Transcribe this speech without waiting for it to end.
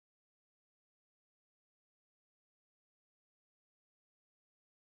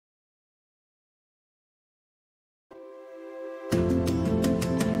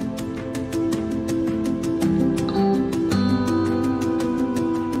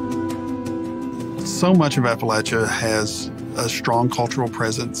So much of Appalachia has a strong cultural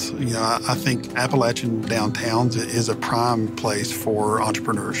presence. I think Appalachian downtowns is a prime place for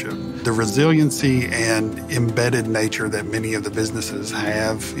entrepreneurship. The resiliency and embedded nature that many of the businesses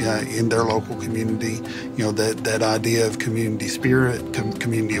have in their local community, that idea of community spirit,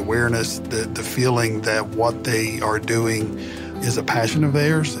 community awareness, the feeling that what they are doing is a passion of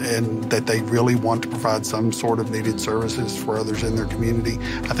theirs and that they really want to provide some sort of needed services for others in their community.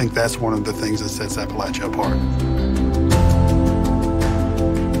 I think that's one of the things that sets Appalachia apart.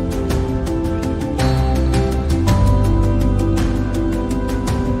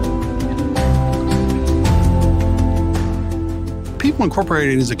 People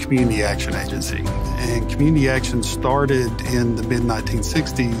Incorporated is a community action agency, and community action started in the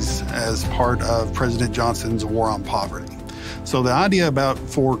mid-1960s as part of President Johnson's War on Poverty. So the idea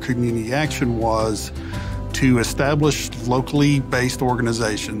for community action was to establish locally based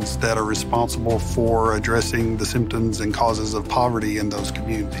organizations that are responsible for addressing the symptoms and causes of poverty in those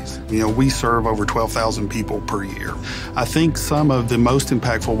communities. We serve over 12,000 people per year. I think some of the most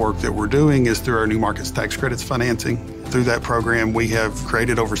impactful work that we're doing is through our New Markets Tax Credits financing. Through that program, we have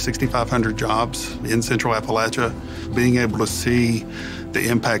created over 6,500 jobs in Central Appalachia. Being able to see the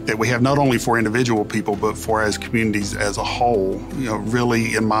impact that we have not only for individual people, but for as communities as a whole,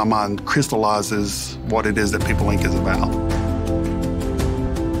 really, in my mind, crystallizes what it is that People Inc. is about.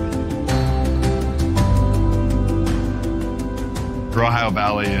 The Ohio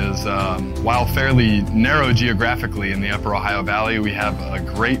Valley is, while fairly narrow geographically in the Upper Ohio Valley, we have a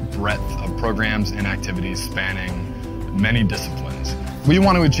great breadth of programs and activities spanning many disciplines. We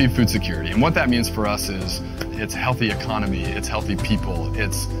want to achieve food security, and what that means for us is it's healthy economy, it's healthy people,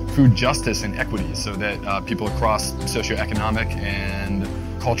 it's food justice and equity so that people across socioeconomic and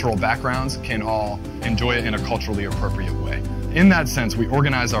cultural backgrounds can all enjoy it in a culturally appropriate way. In that sense, we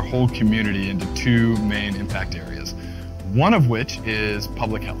organize our whole community into two main impact areas, one of which is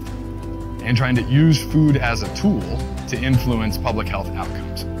public health, and trying to use food as a tool to influence public health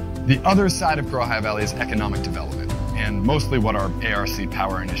outcomes. The other side of Ohio Valley is economic development, and mostly what our ARC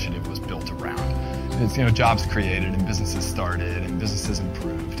Power Initiative was built around. It's, jobs created and businesses started and businesses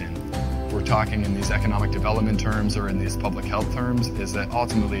improved, and we're talking in these economic development terms or in these public health terms, is that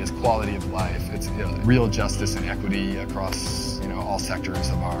ultimately it's quality of life, it's real justice and equity across all sectors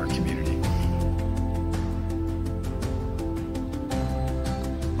of our community.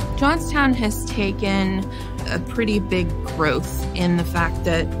 Johnstown has taken a pretty big growth in the fact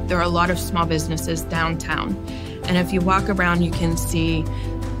that there are a lot of small businesses downtown. And if you walk around, you can see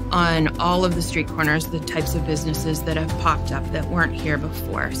on all of the street corners the types of businesses that have popped up that weren't here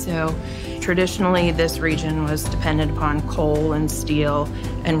before. So traditionally, this region was dependent upon coal and steel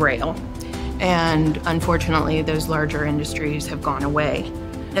and rail. And unfortunately, those larger industries have gone away.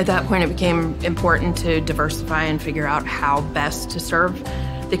 At that point, it became important to diversify and figure out how best to serve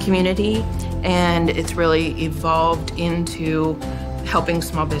the community. And it's really evolved into helping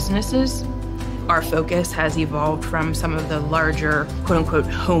small businesses. Our focus has evolved from some of the larger, quote-unquote,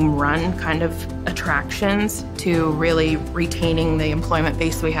 home run kind of attractions to really retaining the employment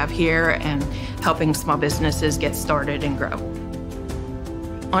base we have here and helping small businesses get started and grow.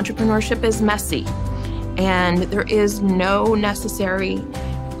 Entrepreneurship is messy, and there is no necessary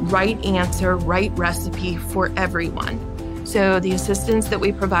right answer, right recipe for everyone. So the assistance that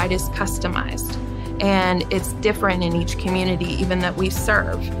we provide is customized. And it's different in each community even that we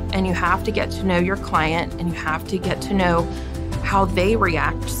serve. And you have to get to know your client, and you have to get to know how they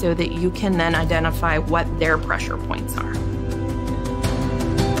react so that you can then identify what their pressure points are.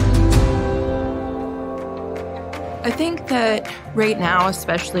 I think that right now,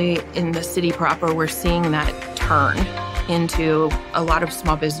 especially in the city proper, we're seeing that turn into a lot of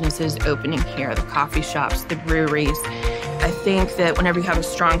small businesses opening here, the coffee shops, the breweries. I think that whenever you have a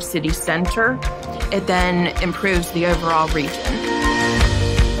strong city center, it then improves the overall region.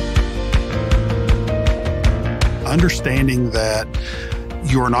 Understanding that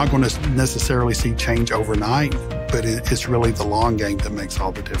you are not going to necessarily see change overnight, but it's really the long game that makes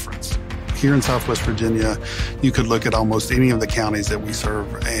all the difference. Here in Southwest Virginia, you could look at almost any of the counties that we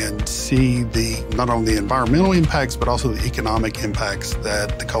serve and see not only the environmental impacts, but also the economic impacts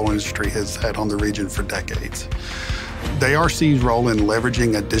that the coal industry has had on the region for decades. The ARC's role in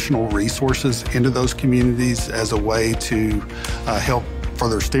leveraging additional resources into those communities as a way to help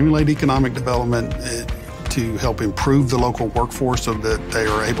further stimulate economic development, to help improve the local workforce so that they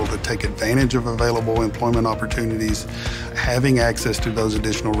are able to take advantage of available employment opportunities. Having access to those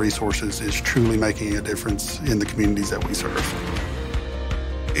additional resources is truly making a difference in the communities that we serve.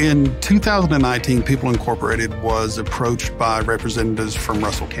 in 2019, People Incorporated was approached by representatives from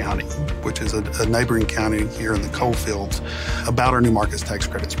Russell County, which is a neighboring county here in the coal fields, about our New Markets Tax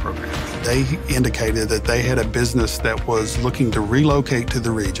Credits program. They indicated that they had a business that was looking to relocate to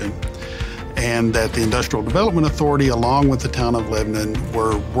the region, and that the Industrial Development Authority, along with the town of Lebanon,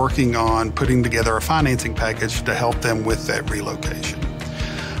 were working on putting together a financing package to help them with that relocation.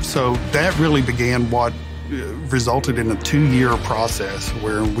 So that really began what resulted in a 2-year process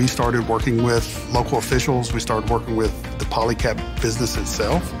where we started working with local officials. We started working with the Polycap business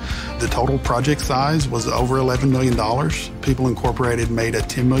itself. The total project size was over $11 million. People Incorporated made a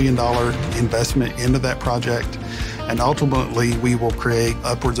 $10 million investment into that project. And ultimately, we will create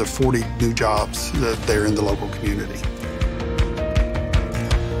upwards of 40 new jobs there in the local community.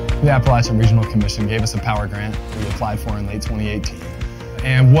 The Appalachian Regional Commission gave us a power grant we applied for in late 2018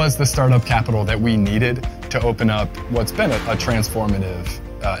 and was the startup capital that we needed to open up what's been a transformative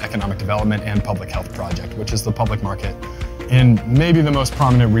economic development and public health project, which is the public market in maybe the most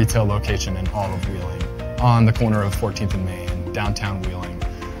prominent retail location in all of Wheeling, on the corner of 14th and Main, downtown Wheeling.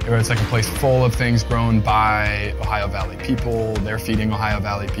 It's like a place full of things grown by Ohio Valley people. They're feeding Ohio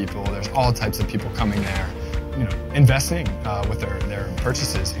Valley people. There's all types of people coming there, investing with their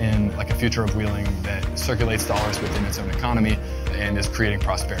purchases in like a future of Wheeling that circulates dollars within its own economy and is creating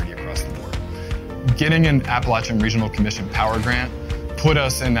prosperity across the board. Getting an Appalachian Regional Commission power grant put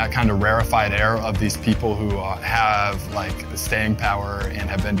us in that kind of rarefied air of these people who have like the staying power and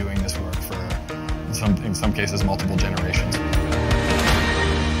have been doing this work for in some cases multiple generations.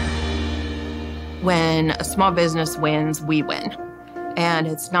 When a small business wins, we win. And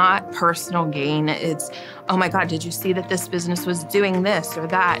it's not personal gain. It's, oh my God, did you see that this business was doing this or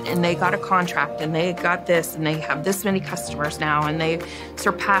that? And they got a contract and they got this and they have this many customers now and they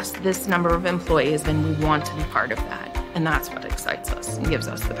surpassed this number of employees, and we want to be part of that. And that's what excites us and gives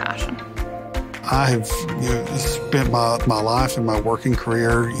us the passion. I have spent my life and my working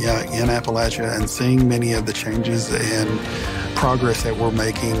career in Appalachia, and seeing many of the changes and progress that we're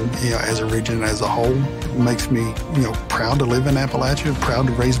making as a region as a whole makes me proud to live in Appalachia, proud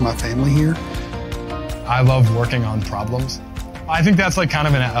to raise my family here. I love working on problems. I think that's like kind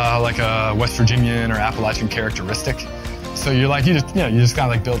of like a West Virginian or Appalachian characteristic. So you just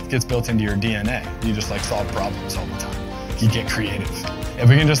kind of like gets built into your DNA. You just like solve problems all the time. You get creative. If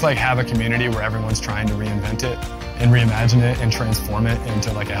we can just like have a community where everyone's trying to reinvent it and reimagine it and transform it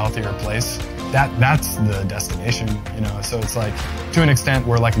into like a healthier place, that's the destination, So it's like, to an extent,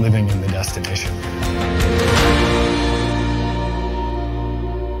 we're like living in the destination.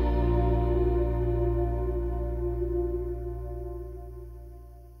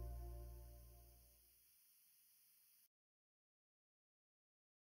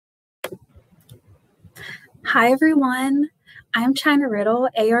 Hi, everyone. I'm China Riddle,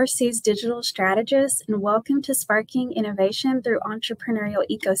 ARC's digital strategist, and welcome to Sparking Innovation through Entrepreneurial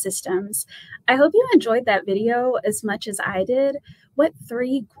Ecosystems. I hope you enjoyed that video as much as I did. What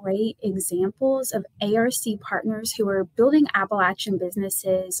 3 great examples of ARC partners who are building Appalachian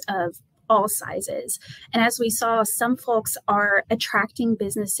businesses of all sizes. And as we saw, some folks are attracting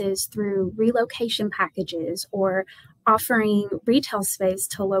businesses through relocation packages or offering retail space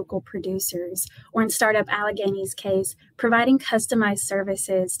to local producers, or in Startup Allegheny's case, providing customized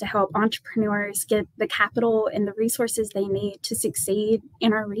services to help entrepreneurs get the capital and the resources they need to succeed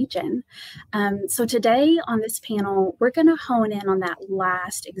in our region. So today on this panel, we're going to hone in on that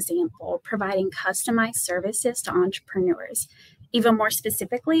last example, providing customized services to entrepreneurs. Even more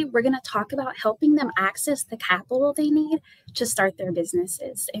specifically, we're going to talk about helping them access the capital they need to start their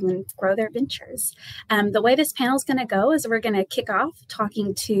businesses and grow their ventures. The way this panel is going to go is we're going to kick off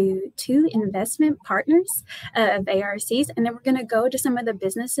talking to 2 investment partners of ARCs, and then we're going to go to some of the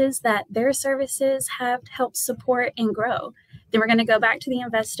businesses that their services have helped support and grow. Then we're going to go back to the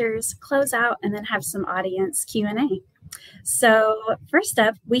investors, close out, and then have some audience Q&A. So first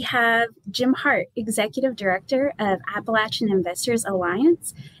up, we have Jim Hart, Executive Director of Appalachian Investors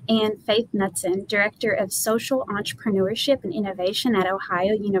Alliance, and Faith Knudsen, Director of Social Entrepreneurship and Innovation at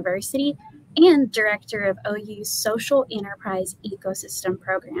Ohio University and Director of OU's Social Enterprise Ecosystem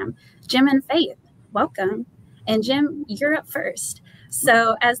Program. Jim and Faith, welcome. And Jim, you're up first.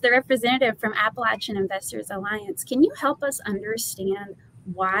 So as the representative from Appalachian Investors Alliance, can you help us understand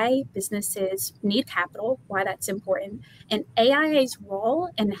why businesses need capital, why that's important, and AIA's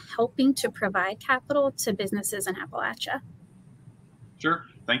role in helping to provide capital to businesses in Appalachia? Sure.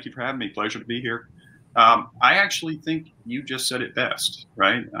 Thank you for having me. Pleasure to be here. I actually think you just said it best,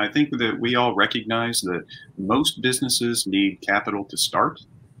 right? I think that we all recognize that most businesses need capital to start,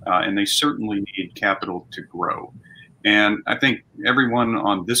 and they certainly need capital to grow. And I think everyone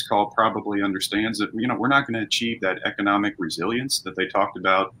on this call probably understands that, we're not going to achieve that economic resilience that they talked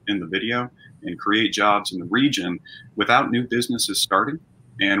about in the video and create jobs in the region without new businesses starting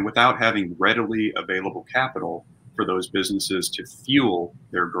and without having readily available capital for those businesses to fuel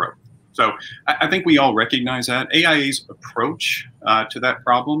their growth. So I think we all recognize that. AIA's approach to that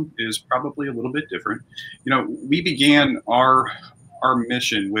problem is probably a little bit different. We began our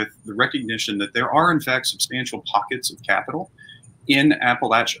mission with the recognition that there are, in fact, substantial pockets of capital in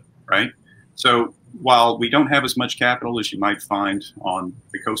Appalachia, right? So while we don't have as much capital as you might find on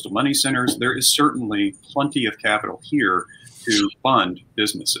the coastal money centers, there is certainly plenty of capital here to fund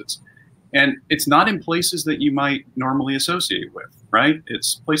businesses. And it's not in places that you might normally associate with, right?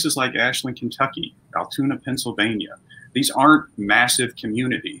 It's places like Ashland, Kentucky, Altoona, Pennsylvania. These aren't massive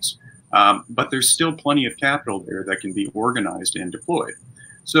communities, but there's still plenty of capital there that can be organized and deployed.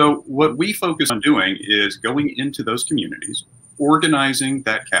 So what we focus on doing is going into those communities, organizing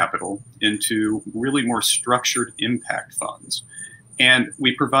that capital into really more structured impact funds. And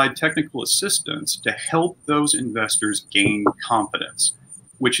we provide technical assistance to help those investors gain confidence,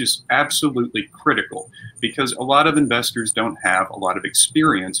 which is absolutely critical because a lot of investors don't have a lot of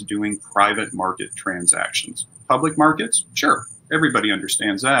experience doing private market transactions. Public markets, sure, everybody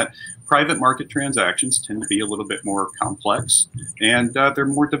understands that. Private market transactions tend to be a little bit more complex and they're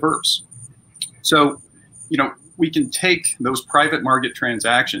more diverse. So, we can take those private market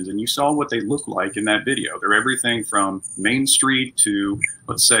transactions, and you saw what they look like in that video. They're everything from Main Street to,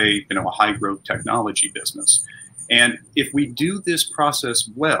 let's say, a high growth technology business. And if we do this process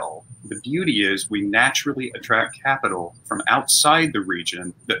well, the beauty is we naturally attract capital from outside the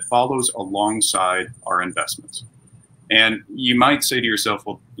region that follows alongside our investments. And you might say to yourself,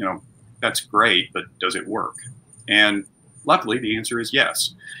 well, that's great, but does it work? And luckily, the answer is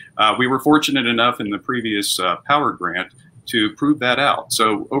yes. We were fortunate enough in the previous power grant to prove that out.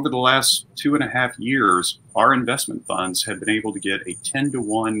 So over the last 2.5 years, our investment funds have been able to get a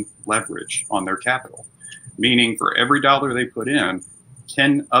 10-to-1 leverage on their capital, meaning for every dollar they put in,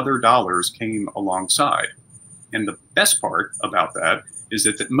 10 other dollars came alongside. And the best part about that is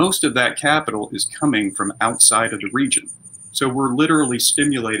that most of that capital is coming from outside of the region. So we're literally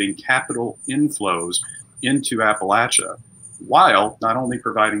stimulating capital inflows into Appalachia, while not only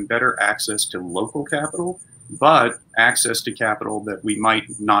providing better access to local capital, but access to capital that we might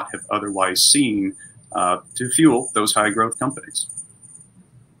not have otherwise seen to fuel those high growth companies.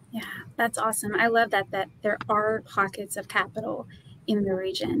 Yeah, that's awesome. I love that there are pockets of capital in the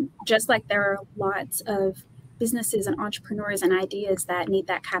region, just like there are lots of businesses and entrepreneurs and ideas that need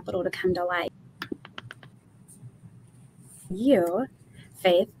that capital to come to life. You,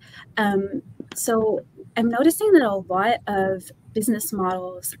 Faith, so I'm noticing that a lot of business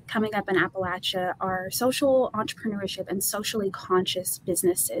models coming up in Appalachia are social entrepreneurship and socially conscious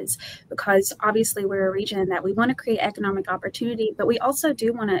businesses, because obviously we're a region that we want to create economic opportunity, but we also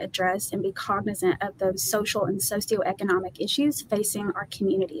do want to address and be cognizant of those social and socioeconomic issues facing our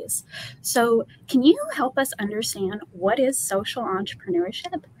communities. So can you help us understand what is social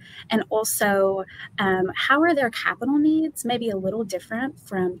entrepreneurship? And also, how are their capital needs maybe a little different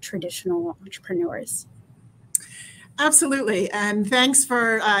from traditional entrepreneurs? Absolutely. And thanks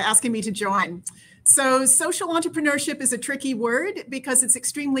for asking me to join. So social entrepreneurship is a tricky word because it's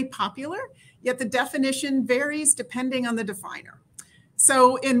extremely popular, yet the definition varies depending on the definer.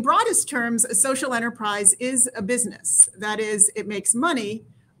 So in broadest terms, a social enterprise is a business. That is, it makes money,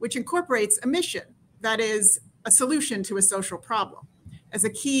 which incorporates a mission, that is, a solution to a social problem, as a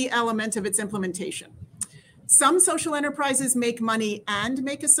key element of its implementation. Some social enterprises make money and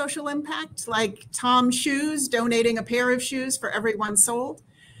make a social impact, like Tom Shoes donating a pair of shoes for every one sold.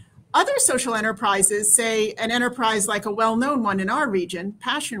 Other social enterprises, say an enterprise like a well-known one in our region,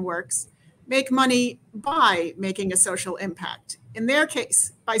 PassionWorks, make money by making a social impact. In their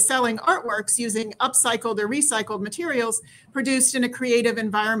case, by selling artworks using upcycled or recycled materials produced in a creative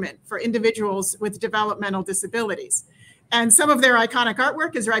environment for individuals with developmental disabilities. And some of their iconic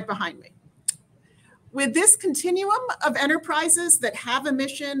artwork is right behind me. With this continuum of enterprises that have a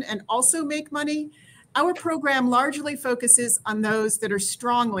mission and also make money, our program largely focuses on those that are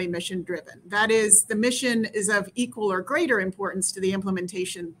strongly mission-driven. That is, the mission is of equal or greater importance to the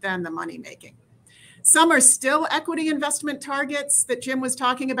implementation than the money-making. Some are still equity investment targets that Jim was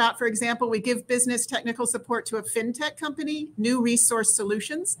talking about. For example, we give business technical support to a fintech company, New Resource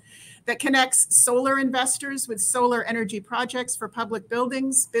Solutions, that connects solar investors with solar energy projects for public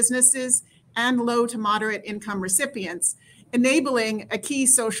buildings, businesses, and low to moderate income recipients, enabling a key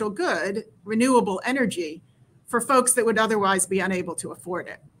social good, renewable energy, for folks that would otherwise be unable to afford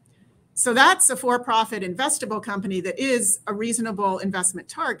it. So that's a for-profit investable company that is a reasonable investment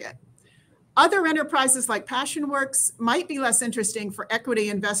target. Other enterprises like PassionWorks might be less interesting for equity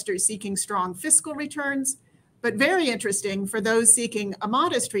investors seeking strong fiscal returns, but very interesting for those seeking a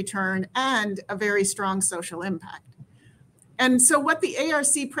modest return and a very strong social impact. And so what the ARC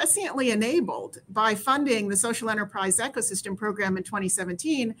presciently enabled by funding the Social Enterprise Ecosystem Program in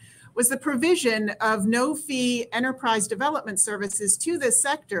 2017 was the provision of no-fee enterprise development services to this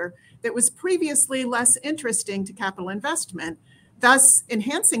sector that was previously less interesting to capital investment, thus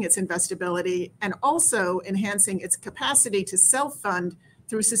enhancing its investability and also enhancing its capacity to self-fund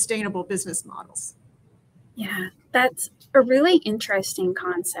through sustainable business models. Yeah, that's a really interesting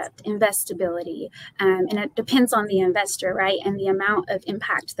concept, investability. And it depends on the investor, right? And the amount of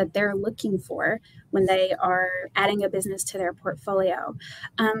impact that they're looking for when they are adding a business to their portfolio.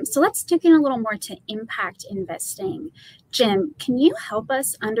 So let's dig in a little more to impact investing. Jim, can you help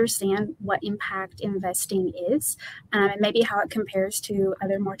us understand what impact investing is and maybe how it compares to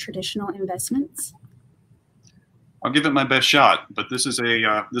other more traditional investments? I'll give it my best shot, but this is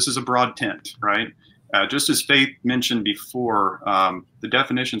a broad tent, right? Just as Faith mentioned before, the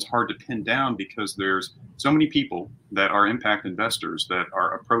definition's hard to pin down because there's so many people that are impact investors that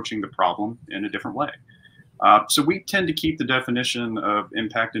are approaching the problem in a different way. So we tend to keep the definition of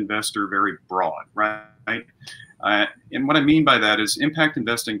impact investor very broad, right? And what I mean by that is impact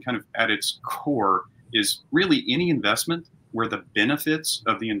investing kind of at its core is really any investment where the benefits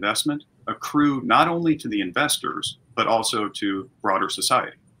of the investment accrue not only to the investors, but also to broader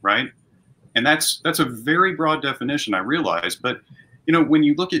society, right? And that's a very broad definition, I realize. But you know, when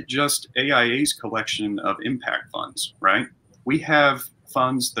you look at just AIA's collection of impact funds, right? We have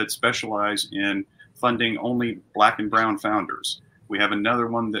funds that specialize in funding only Black and brown founders. We have another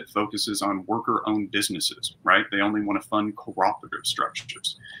one that focuses on worker-owned businesses, right? They only want to fund cooperative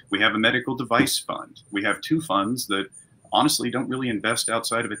structures. We have a medical device fund. We have two funds that honestly don't really invest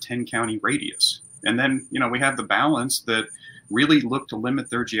outside of a 10-county radius. And then, you know, we have the balance that really look to limit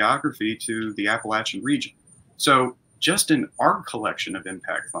their geography to the Appalachian region. So just in our collection of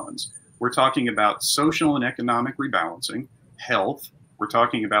impact funds, we're talking about social and economic rebalancing, health, we're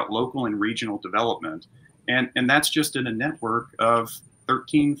talking about local and regional development, and that's just in a network of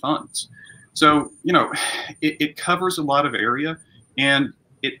 13 funds. So, you know, it covers a lot of area, and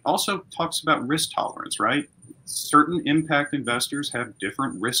it also talks about risk tolerance, right? Certain impact investors have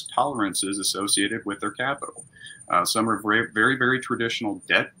different risk tolerances associated with their capital. Some are very, very traditional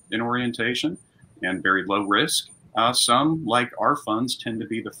debt in orientation and very low risk. Some, like our funds, tend to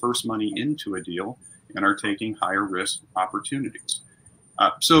be the first money into a deal and are taking higher risk opportunities.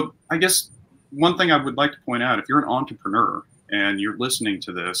 So I guess one thing I would like to point out, if you're an entrepreneur and you're listening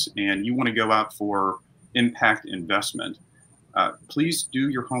to this and you want to go out for impact investment, please do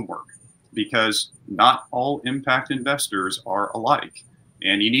your homework, because not all impact investors are alike.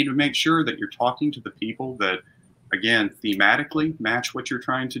 And you need to make sure that you're talking to the people that, again, thematically match what you're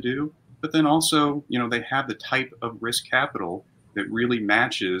trying to do, but then also, you know, they have the type of risk capital that really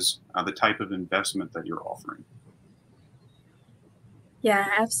matches the type of investment that you're offering. Yeah,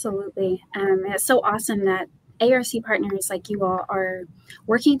 absolutely. It's so awesome that ARC partners like you all are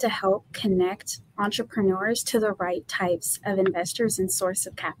working to help connect entrepreneurs to the right types of investors and source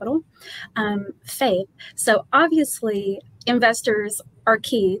of capital. Faith, so obviously investors are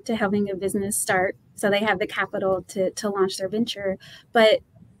key to helping a business start, so they have the capital to launch their venture, but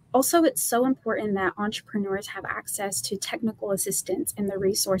also it's so important that entrepreneurs have access to technical assistance and the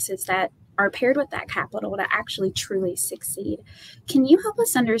resources that are paired with that capital to actually truly succeed. Can you help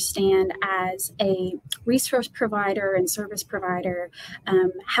us understand, as a resource provider and service provider,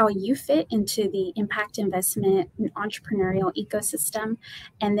 how you fit into the impact investment and entrepreneurial ecosystem,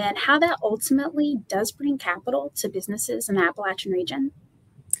 and then how that ultimately does bring capital to businesses in the Appalachian region?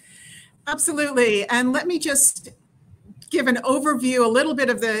 Absolutely. And let me just give an overview, a little bit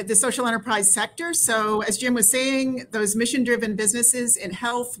of the social enterprise sector. So as Jim was saying, those mission-driven businesses in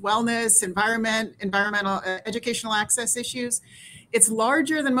health, wellness, environmental, educational access issues, it's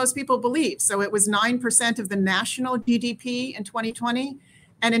larger than most people believe. So it was 9% of the national GDP in 2020.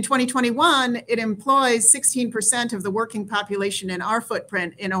 And in 2021, it employs 16% of the working population in our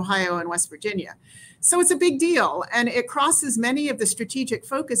footprint in Ohio and West Virginia. So it's a big deal. And it crosses many of the strategic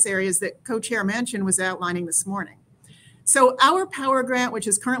focus areas that Co-Chair Manchin was outlining this morning. So our Power Grant, which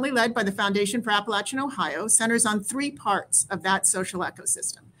is currently led by the Foundation for Appalachian Ohio, centers on three parts of that social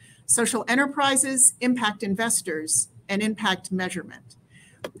ecosystem: social enterprises, impact investors, and impact measurement.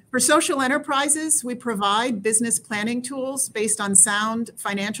 For social enterprises, we provide business planning tools based on sound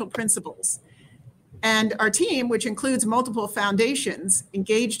financial principles. And our team, which includes multiple foundations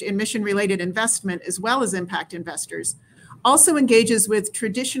engaged in mission-related investment as well as impact investors, also engages with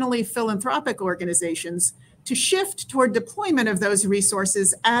traditionally philanthropic organizations to shift toward deployment of those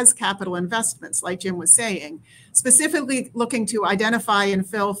resources as capital investments, like Jim was saying, specifically looking to identify and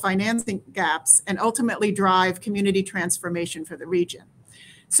fill financing gaps and ultimately drive community transformation for the region.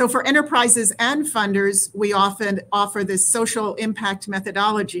 So for enterprises and funders, we often offer this social impact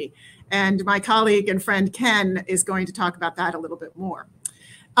methodology. And my colleague and friend Ken is going to talk about that a little bit more.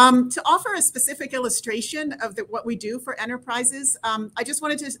 To offer a specific illustration of what we do for enterprises, I just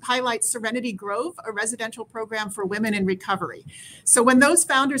wanted to highlight Serenity Grove, a residential program for women in recovery. So when those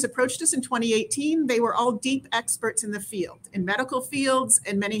founders approached us in 2018, they were all deep experts in the field, in medical fields,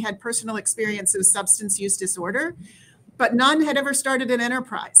 and many had personal experience with substance use disorder, but none had ever started an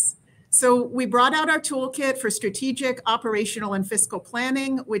enterprise. So we brought out our toolkit for strategic, operational, and fiscal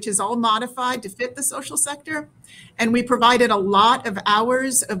planning, which is all modified to fit the social sector. And we provided a lot of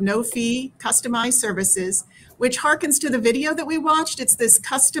hours of no-fee customized services, which harkens to the video that we watched. It's this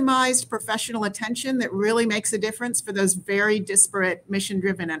customized professional attention that really makes a difference for those very disparate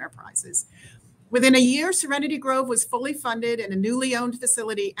mission-driven enterprises. Within a year, Serenity Grove was fully funded in a newly owned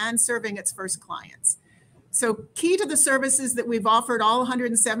facility and serving its first clients. So key to the services that we've offered all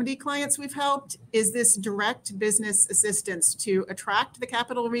 170 clients we've helped is this direct business assistance to attract the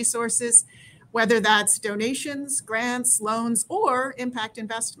capital resources, whether that's donations, grants, loans, or impact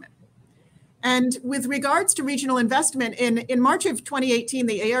investment. And with regards to regional investment, in March of 2018,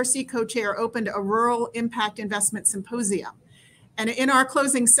 the ARC co-chair opened a rural impact investment symposium. And in our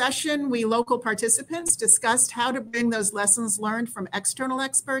closing session, we local participants discussed how to bring those lessons learned from external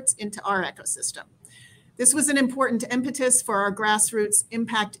experts into our ecosystem. This was an important impetus for our grassroots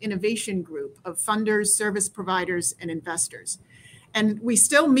impact innovation group of funders, service providers, and investors. And we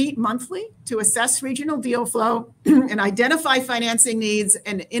still meet monthly to assess regional deal flow and identify financing needs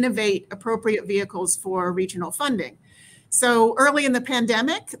and innovate appropriate vehicles for regional funding. So early in the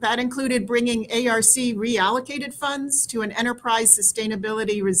pandemic, that included bringing ARC reallocated funds to an enterprise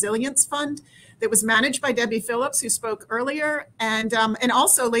sustainability resilience fund that was managed by Debbie Phillips, who spoke earlier, and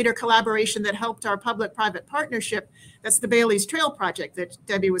also later collaboration that helped our public-private partnership. That's the Bailey's Trail project that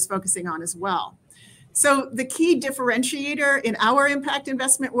Debbie was focusing on as well. So the key differentiator in our impact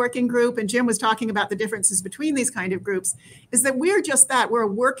investment working group, and Jim was talking about the differences between these kind of groups, is that we're just that. We're a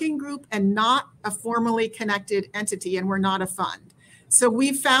working group and not a formally connected entity, and we're not a fund. So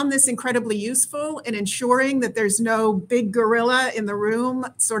we've found this incredibly useful in ensuring that there's no big gorilla in the room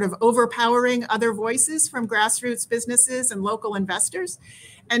sort of overpowering other voices from grassroots businesses and local investors.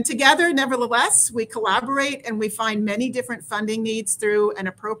 And together, nevertheless, we collaborate and we find many different funding needs through an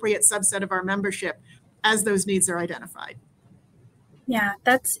appropriate subset of our membership as those needs are identified. Yeah,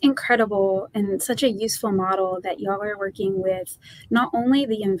 that's incredible and such a useful model that y'all are working with not only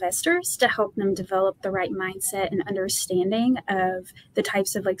the investors to help them develop the right mindset and understanding of the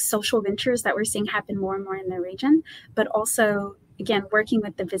types of like social ventures that we're seeing happen more and more in the region, but also, again, working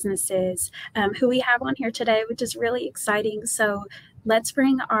with the businesses who we have on here today, which is really exciting. So let's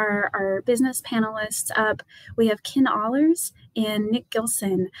bring our business panelists up. We have Ken Allers and Nick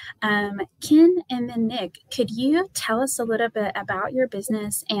Gilson. Ken and then Nick, could you tell us a little bit about your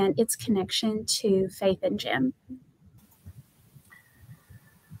business and its connection to Faith and Jim?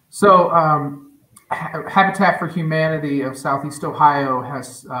 So Habitat for Humanity of Southeast Ohio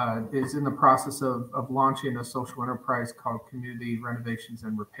is in the process of launching a social enterprise called Community Renovations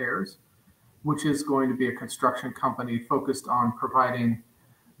and Repairs, which is going to be a construction company focused on providing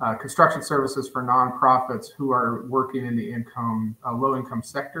construction services for nonprofits who are working in the low-income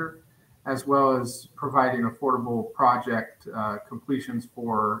sector, as well as providing affordable project completions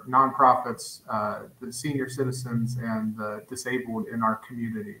for nonprofits, the senior citizens, and the disabled in our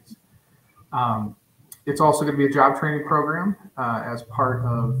communities. It's also going to be a job training program as part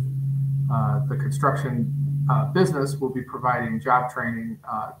of the construction business. We'll be providing job training,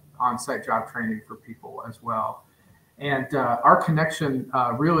 on-site job training for people as well. And our connection,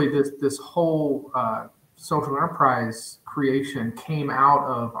 really, this whole social enterprise creation came out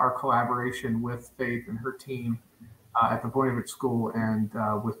of our collaboration with Faith and her team at the Voinovich School and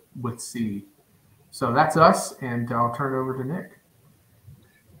with Seed. So that's us, and I'll turn it over to Nick.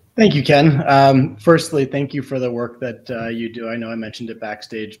 Thank you, Ken. Firstly, thank you for the work that you do. I know I mentioned it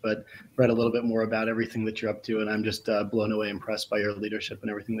backstage, but read a little bit more about everything that you're up to, and I'm just blown away, impressed by your leadership and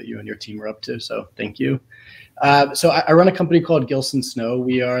everything that you and your team are up to. So thank you. So I run a company called Gilson Snow.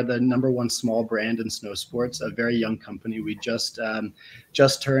 We are the #1 small brand in snow sports, a very young company. We just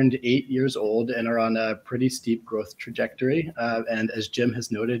turned 8 years old and are on a pretty steep growth trajectory. And as Jim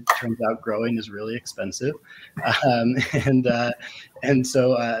has noted, turns out growing is really expensive. And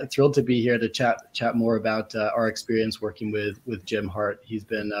so thrilled to be here to chat more about our experience working with Jim Hart. He's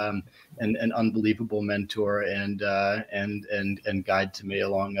been an unbelievable mentor and guide to me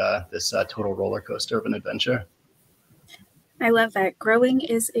along this total roller coaster of an adventure. I love that. Growing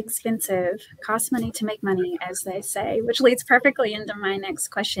is expensive. Costs money to make money, as they say, which leads perfectly into my next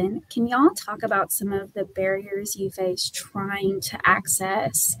question. Can y'all talk about some of the barriers you face trying to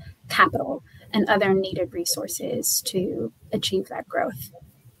access capital and other needed resources to achieve that growth?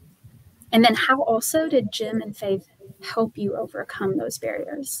 And then how also did Jim and Faith help you overcome those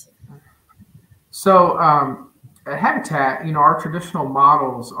barriers? So at Habitat, our traditional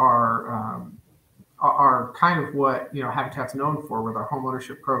models are kind of what Habitat's known for with our home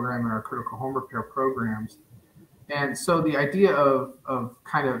ownership program and our critical home repair programs. And so the idea of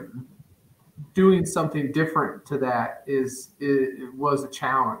kind of doing something different to that was a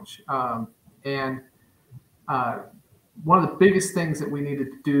challenge. And one of the biggest things that we needed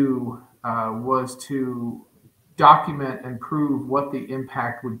to do was to document and prove what the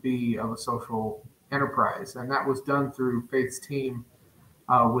impact would be of a social enterprise. And that was done through Faith's team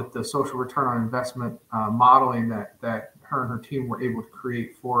with the social return on investment modeling that her and her team were able to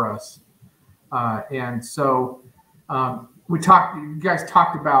create for us. And so you guys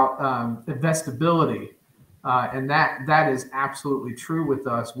talked about investability, and that is absolutely true with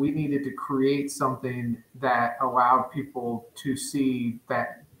us. We needed to create something that allowed people to see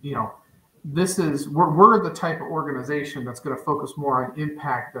that, we're the type of organization that's going to focus more on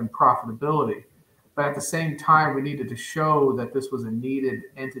impact than profitability. But at the same time, we needed to show that this was a needed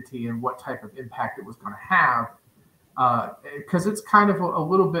entity and what type of impact it was going to have, because it's kind of a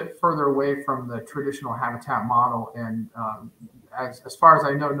little bit further away from the traditional habitat model. And as far as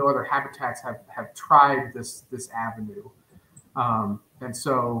I know, no other habitats have tried this avenue. And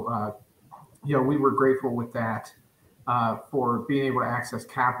so, we were grateful with that for being able to access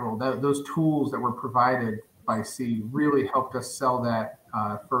capital. Those tools that were provided by Seed really helped us sell that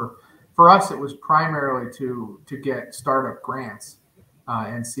For us, it was primarily to get startup grants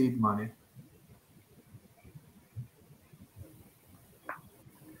and seed money.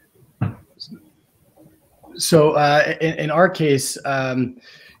 So in our case,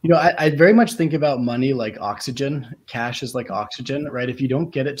 I very much think about money like oxygen. Cash is like oxygen, right? If you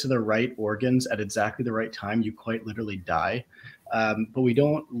don't get it to the right organs at exactly the right time, you quite literally die. But we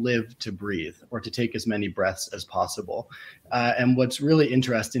don't live to breathe or to take as many breaths as possible. And what's really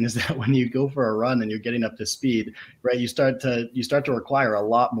interesting is that when you go for a run and you're getting up to speed, right, you start to require a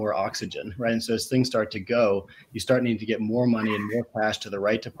lot more oxygen, right? And so as things start to go, you start needing to get more money and more cash to the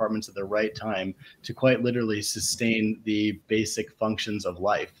right departments at the right time to quite literally sustain the basic functions of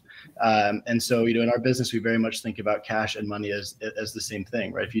life. And so, in our business, we very much think about cash and money as the same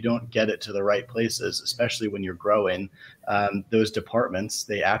thing, right? If you don't get it to the right places, especially when you're growing, those departments,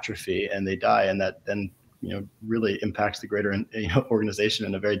 they atrophy and they die. And that then, really impacts the greater organization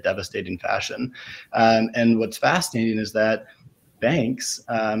in a very devastating fashion. And what's fascinating is that banks,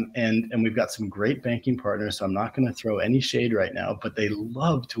 and we've got some great banking partners, so I'm not going to throw any shade right now, but they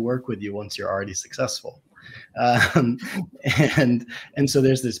love to work with you once you're already successful. And so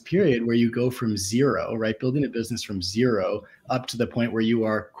there's this period where you go from zero, right, building a business from zero up to the point where you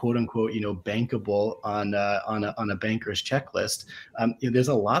are quote unquote, bankable on a banker's checklist. There's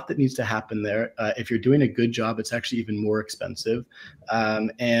a lot that needs to happen there. If you're doing a good job, it's actually even more expensive. I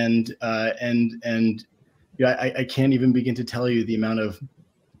can't even begin to tell you the amount of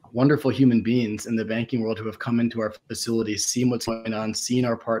wonderful human beings in the banking world who have come into our facilities, seen what's going on, seen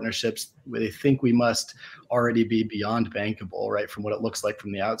our partnerships, where they think we must already be beyond bankable, right, from what it looks like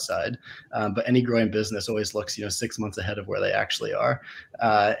from the outside. But any growing business always looks, 6 months ahead of where they actually are.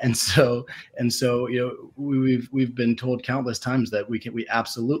 And so, we've been told countless times that we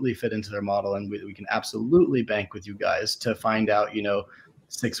absolutely fit into their model, and we can absolutely bank with you guys, to find out,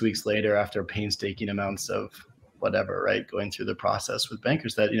 6 weeks later, after painstaking amounts of whatever, right, going through the process with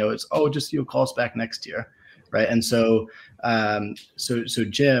bankers, that it's just call us back next year, right? And so so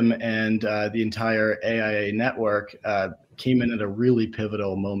Jim and the entire AIA network came in at a really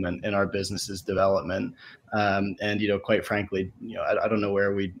pivotal moment in our business's development. And, quite frankly, I don't know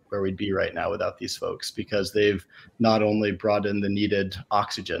where we'd be right now without these folks, because they've not only brought in the needed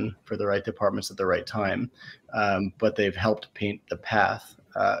oxygen for the right departments at the right time, but they've helped paint the path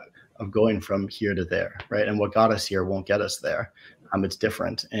of going from here to there, right? And what got us here won't get us there. It's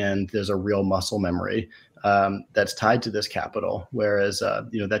different, and there's a real muscle memory that's tied to this capital, whereas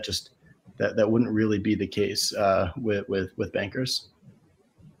that wouldn't really be the case with bankers.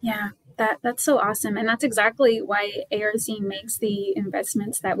 Yeah, that's so awesome. And that's exactly why ARC makes the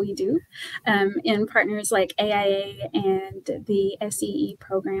investments that we do in partners like AIA and the SEE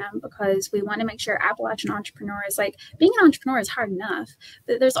program, because we want to make sure Appalachian entrepreneurs, like being an entrepreneur is hard enough,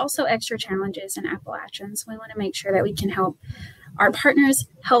 but there's also extra challenges in Appalachians. We want to make sure that we can help our partners,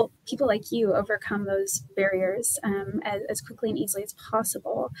 help people like you overcome those barriers as quickly and easily as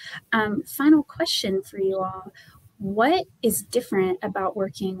possible. Final question for you all. What is different about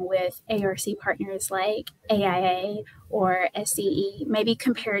working with ARC partners like AIA or SEE, maybe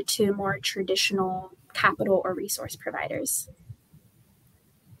compared to more traditional capital or resource providers?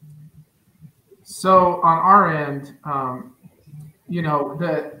 So on our end,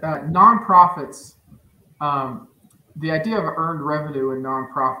 the nonprofits, the idea of earned revenue in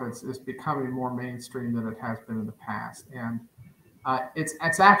nonprofits is becoming more mainstream than it has been in the past. And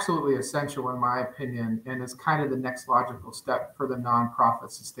it's absolutely essential, in my opinion, and it's kind of the next logical step for the nonprofit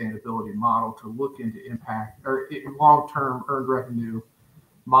sustainability model to look into impact or long-term earned revenue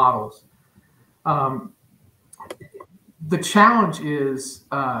models. The challenge is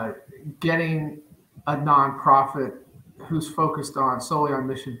getting a nonprofit who's focused solely on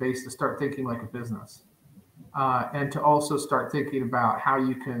mission-based to start thinking like a business. And to also start thinking about how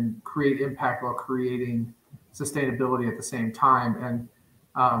you can create impact while creating sustainability at the same time, and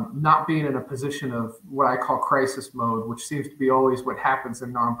not being in a position of what I call crisis mode, which seems to be always what happens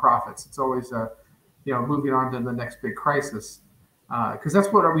in nonprofits. It's always moving on to the next big crisis, because that's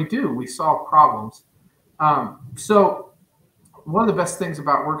what we do. We solve problems. So one of the best things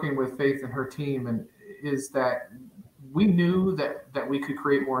about working with Faith and her team is that we knew that we could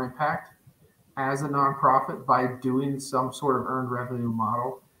create more impact as a nonprofit by doing some sort of earned revenue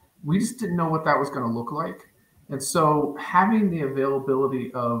model. We just didn't know what that was going to look like. And so having the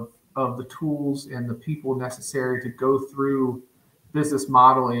availability of the tools and the people necessary to go through business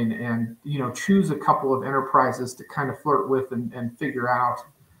modeling and, choose a couple of enterprises to kind of flirt with and figure out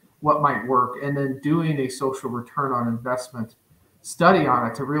what might work, and then doing a social return on investment study on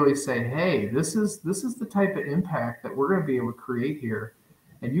it to really say, hey, this is the type of impact that we're going to be able to create here.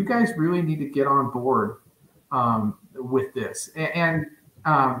 And you guys really need to get on board with this. And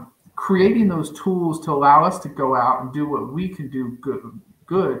creating those tools to allow us to go out and do what we can do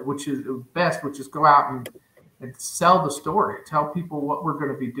good, which is best, which is go out and sell the story, tell people what we're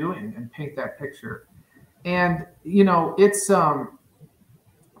going to be doing and paint that picture. And, it's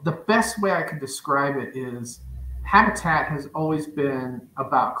the best way I can describe it is Habitat has always been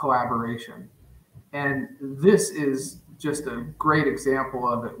about collaboration. And this is just a great example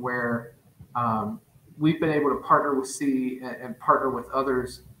of it, where we've been able to partner with C and partner with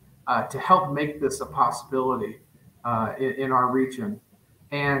others to help make this a possibility in our region.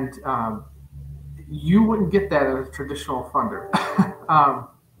 And you wouldn't get that as a traditional funder.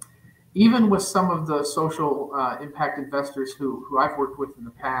 Even with some of the social impact investors who I've worked with in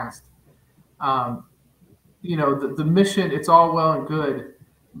the past, the mission, it's all well and good,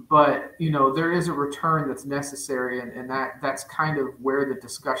 but there is a return that's necessary, and that's kind of where the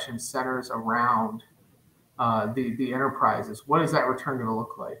discussion centers around the enterprises. What is that return going to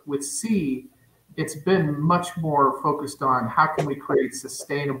look like? With C, it's been much more focused on how can we create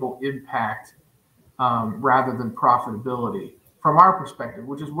sustainable impact rather than profitability from our perspective,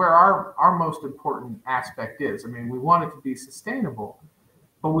 which is where our most important aspect is. I mean, we want it to be sustainable,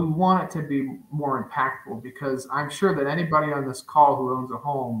 but we want it to be more impactful, because I'm sure that anybody on this call who owns a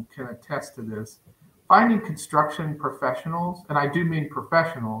home can attest to this. Finding construction professionals, and I do mean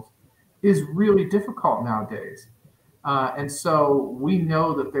professionals, is really difficult nowadays. And so we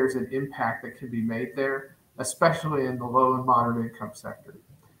know that there's an impact that can be made there, especially in the low and moderate income sector.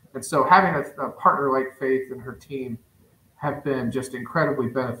 And so having a partner like Faith and her team have been just incredibly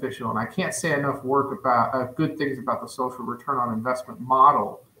beneficial. And I can't say enough good things about the social return on investment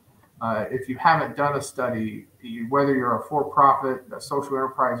model. If you haven't done a study, whether you're a for-profit, a social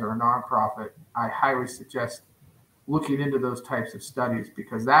enterprise, or a nonprofit, I highly suggest looking into those types of studies,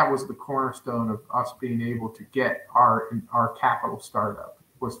 because that was the cornerstone of us being able to get our capital startup,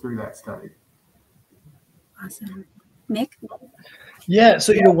 was through that study. Awesome. Nick? Yeah,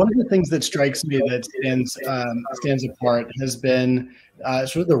 so one of the things that strikes me that stands apart has been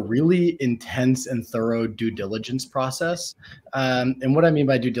sort of the really intense and thorough due diligence process. And what I mean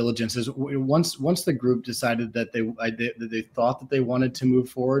by due diligence is once the group decided that they thought that they wanted to move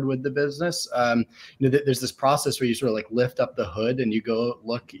forward with the business, there's this process where you sort of like lift up the hood and you go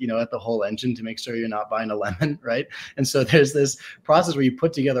look at the whole engine to make sure you're not buying a lemon, right? And so there's this process where you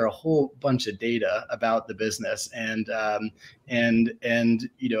put together a whole bunch of data about the business, and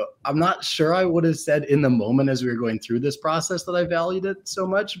I'm not sure I would have said in the moment as we were going through this process that I valued it so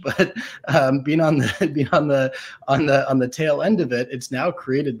much, but being on the tail end of it, it's now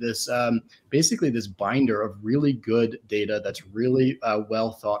created this basically this binder of really good data that's really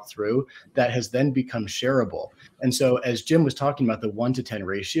well thought through, that has then become shareable. And so, as Jim was talking about the 1 to 10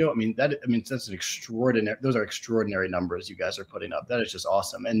 ratio, that's an extraordinary. Those are extraordinary numbers you guys are putting up. That is just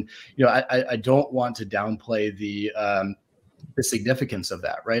awesome. And I don't want to downplay the significance of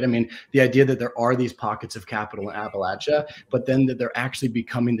that, right? I mean, the idea that there are these pockets of capital in Appalachia, but then that they're actually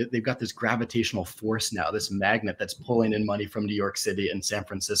becoming, that they've got this gravitational force now, this magnet that's pulling in money from New York City and San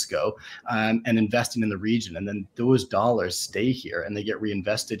Francisco and investing in the region. And then those dollars stay here and they get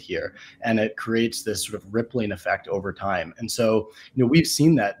reinvested here. And it creates this sort of rippling effect over time. And so, we've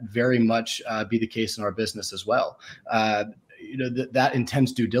seen that very much be the case in our business as well. That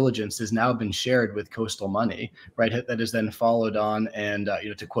intense due diligence has now been shared with coastal money, right? That is then followed on, and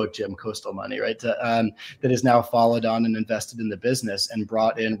to quote Jim, coastal money, right? That is now followed on and invested in the business and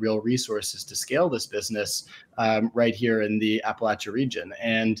brought in real resources to scale this business right here in the Appalachia region.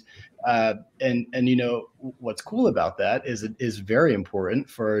 And what's cool about that is it is very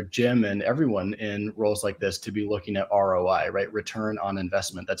important for Jim and everyone in roles like this to be looking at ROI, right? Return on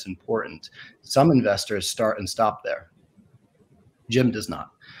investment. That's important. Some investors start and stop there. Jim does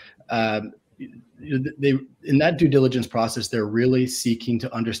not. In that due diligence process, they're really seeking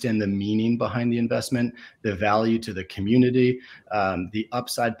to understand the meaning behind the investment, the value to the community, the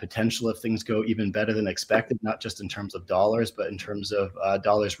upside potential if things go even better than expected, not just in terms of dollars, but in terms of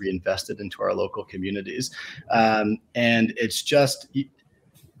dollars reinvested into our local communities. And it's just,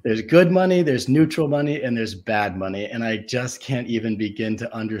 there's good money, there's neutral money, and there's bad money. And I just can't even begin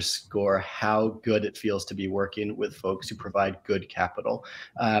to underscore how good it feels to be working with folks who provide good capital.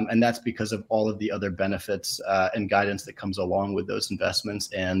 And that's because of all of the other benefits and guidance that comes along with those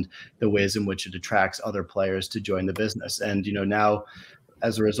investments and the ways in which it attracts other players to join the business. And, now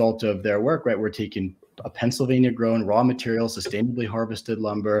as a result of their work, right, we're taking a Pennsylvania grown raw material, sustainably harvested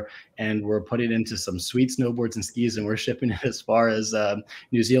lumber, and we're putting it into some sweet snowboards and skis, and we're shipping it as far as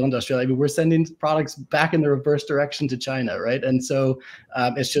New Zealand, Australia. I mean, we're sending products back in the reverse direction to China, right? And so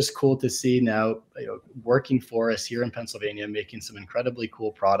it's just cool to see now working for us here in Pennsylvania, making some incredibly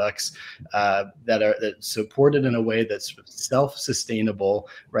cool products that are supported in a way that's self-sustainable,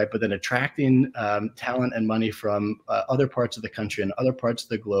 right? But then attracting talent and money from other parts of the country and other parts of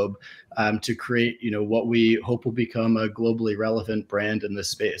the globe to create, what we hope will become a globally relevant brand in this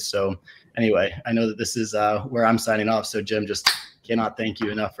space. So anyway, I know that this is where I'm signing off. So Jim, just cannot thank you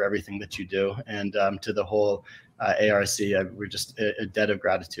enough for everything that you do. And to the whole ARC, we're just a debt of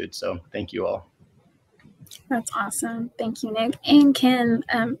gratitude. So thank you all. That's awesome. Thank you, Nick and Ken.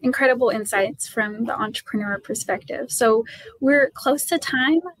 Incredible insights from the entrepreneur perspective. So we're close to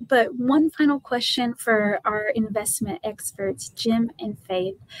time, but one final question for our investment experts, Jim and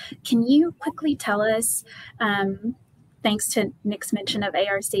Faith. Can you quickly tell us, thanks to Nick's mention of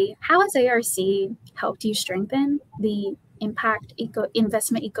ARC, how has ARC helped you strengthen the impact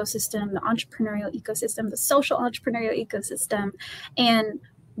investment ecosystem, the entrepreneurial ecosystem, the social entrepreneurial ecosystem, and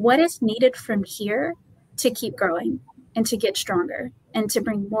what is needed from here to keep growing and to get stronger and to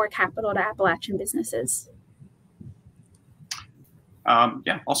bring more capital to Appalachian businesses?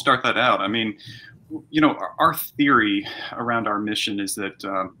 Yeah, I'll start that out. I mean, our theory around our mission is that,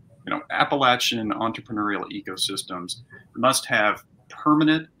 Appalachian entrepreneurial ecosystems must have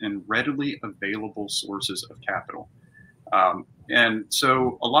permanent and readily available sources of capital. And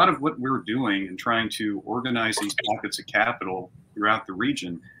so a lot of what we're doing in trying to organize these pockets of capital throughout the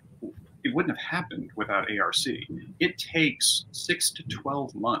region, it wouldn't have happened without ARC. It takes 6 to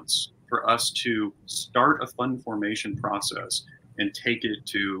 12 months for us to start a fund formation process and take it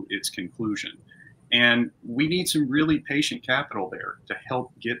to its conclusion. And we need some really patient capital there to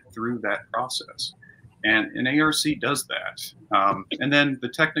help get through that process. And ARC does that. And then the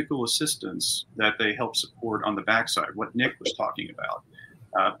technical assistance that they help support on the backside, what Nick was talking about.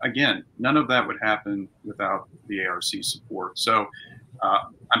 Again, none of that would happen without the ARC support. So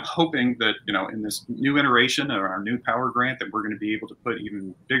I'm hoping that, in this new iteration of our new power grant, that we're going to be able to put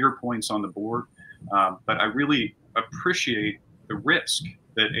even bigger points on the board. But I really appreciate the risk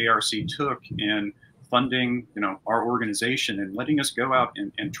that ARC took in funding, our organization and letting us go out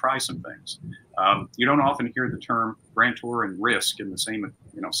and try some things. You don't often hear the term grantor and risk in the same,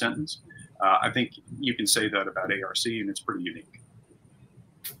 sentence. I think you can say that about ARC, and it's pretty unique.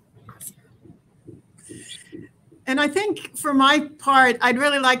 And I think for my part, I'd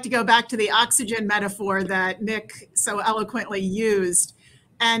really like to go back to the oxygen metaphor that Nick so eloquently used,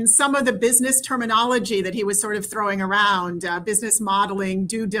 and some of the business terminology that he was sort of throwing around, business modeling,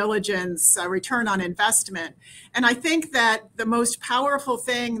 due diligence, return on investment. And I think that the most powerful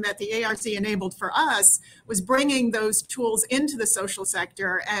thing that the ARC enabled for us was bringing those tools into the social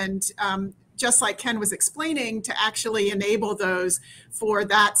sector, and just like Ken was explaining, to actually enable those for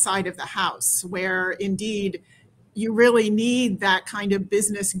that side of the house, where indeed you really need that kind of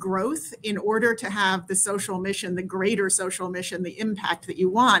business growth in order to have the social mission, the greater social mission, the impact that you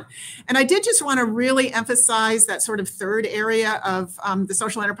want. And I did just want to really emphasize that sort of third area of the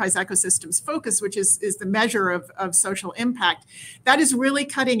social enterprise ecosystem's focus, which is the measure of social impact. That is really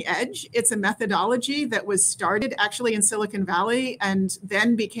cutting edge. It's a methodology that was started actually in Silicon Valley and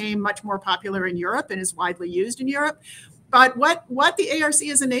then became much more popular in Europe and is widely used in Europe. But what the ARC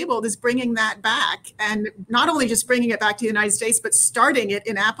has enabled is bringing that back, and not only just bringing it back to the United States, but starting it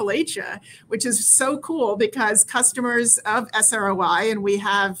in Appalachia, which is so cool because customers of SROI, and we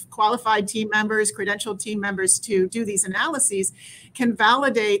have qualified team members, credentialed team members to do these analyses, can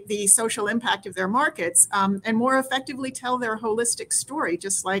validate the social impact of their markets and more effectively tell their holistic story,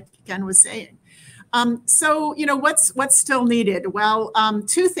 just like Ken was saying. So, what's still needed? Well,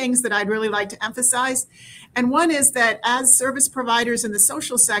 two things that I'd really like to emphasize. And one is that as service providers in the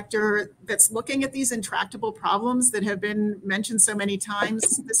social sector that's looking at these intractable problems that have been mentioned so many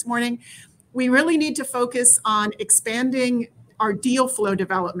times this morning, we really need to focus on expanding our deal flow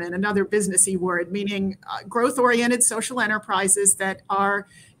development, another businessy word, meaning growth-oriented social enterprises that are,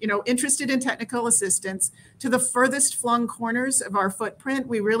 interested in technical assistance to the furthest flung corners of our footprint.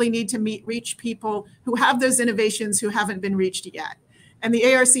 We really need to reach people who have those innovations who haven't been reached yet. And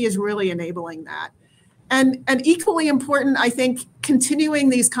the ARC is really enabling that. And equally important, I think, continuing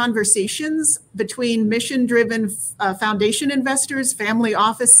these conversations between mission-driven foundation investors, family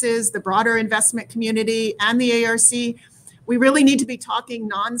offices, the broader investment community, and the ARC. We really need to be talking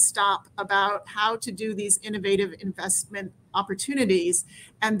nonstop about how to do these innovative investment opportunities,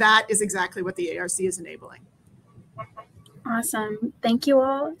 and that is exactly what the ARC is enabling. Awesome. Thank you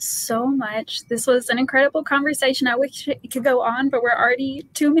all so much. This was an incredible conversation. I wish it could go on, but we're already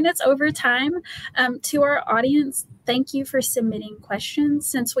 2 minutes over time. To our audience, thank you for submitting questions.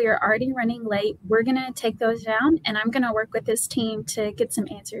 Since we are already running late, we're going to take those down, and I'm going to work with this team to get some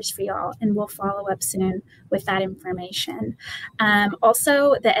answers for y'all, and we'll follow up soon with that information.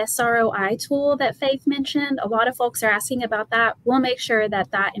 Also, the SROI tool that Faith mentioned, a lot of folks are asking about that. We'll make sure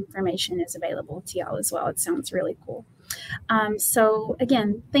that that information is available to y'all as well. It sounds really cool. So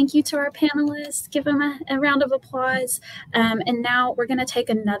again, thank you to our panelists. Give them a round of applause. And now we're going to take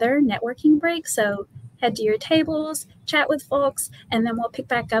another networking break. So head to your tables, chat with folks, and then we'll pick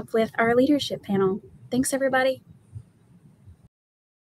back up with our leadership panel. Thanks, everybody.